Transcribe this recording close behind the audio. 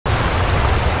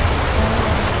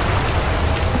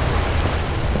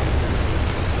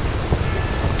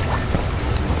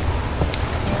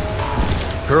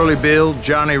Curly Bill,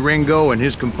 Johnny Ringo, and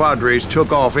his compadres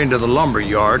took off into the lumber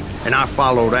yard, and I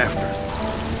followed after.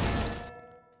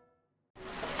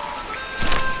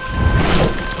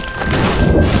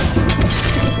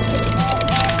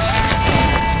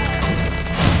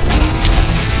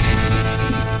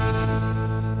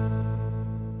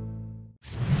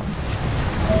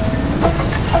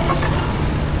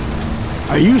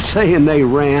 Are you saying they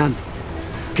ran?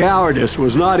 Cowardice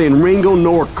was not in Ringo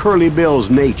nor Curly Bill's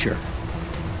nature.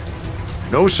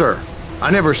 No, sir. I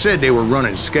never said they were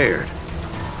running scared.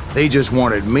 They just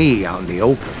wanted me out in the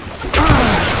open.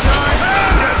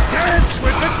 Dance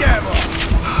with the devil!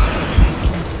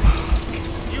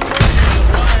 You won't get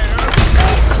Wyatt Earp.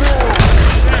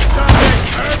 That's something.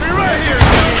 I'll be right here,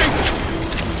 Joey.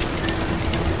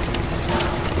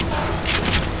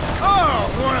 Oh,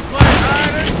 you wanna play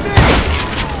hide and seek?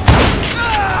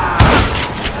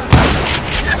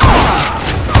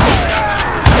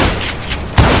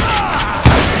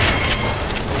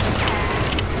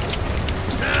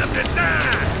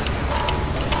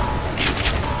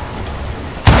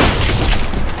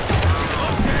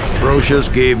 Brocius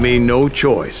gave me no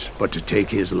choice but to take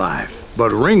his life,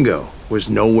 but Ringo was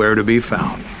nowhere to be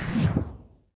found.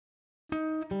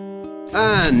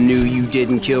 I knew you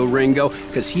didn't kill Ringo,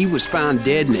 because he was found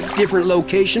dead in a different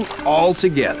location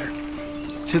altogether.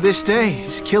 To this day,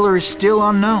 his killer is still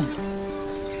unknown.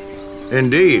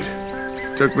 Indeed.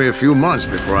 Took me a few months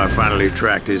before I finally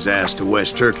tracked his ass to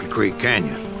West Turkey Creek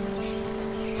Canyon.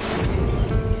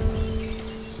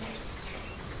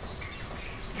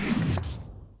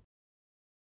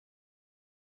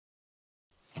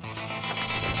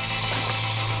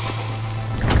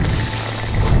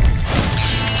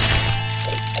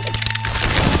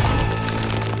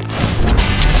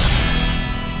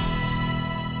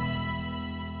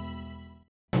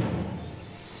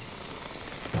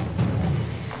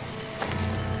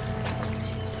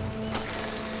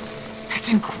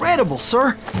 That's incredible,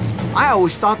 sir. I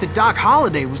always thought that Doc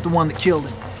Holliday was the one that killed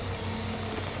him.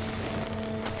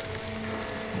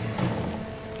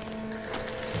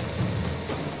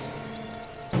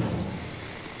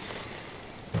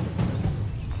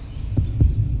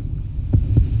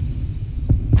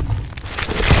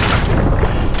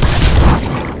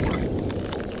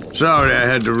 Sorry I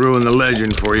had to ruin the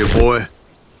legend for you, boy.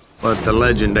 But the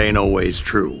legend ain't always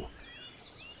true.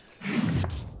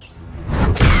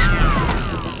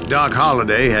 Doc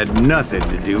Holliday had nothing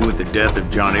to do with the death of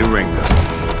Johnny Ringo.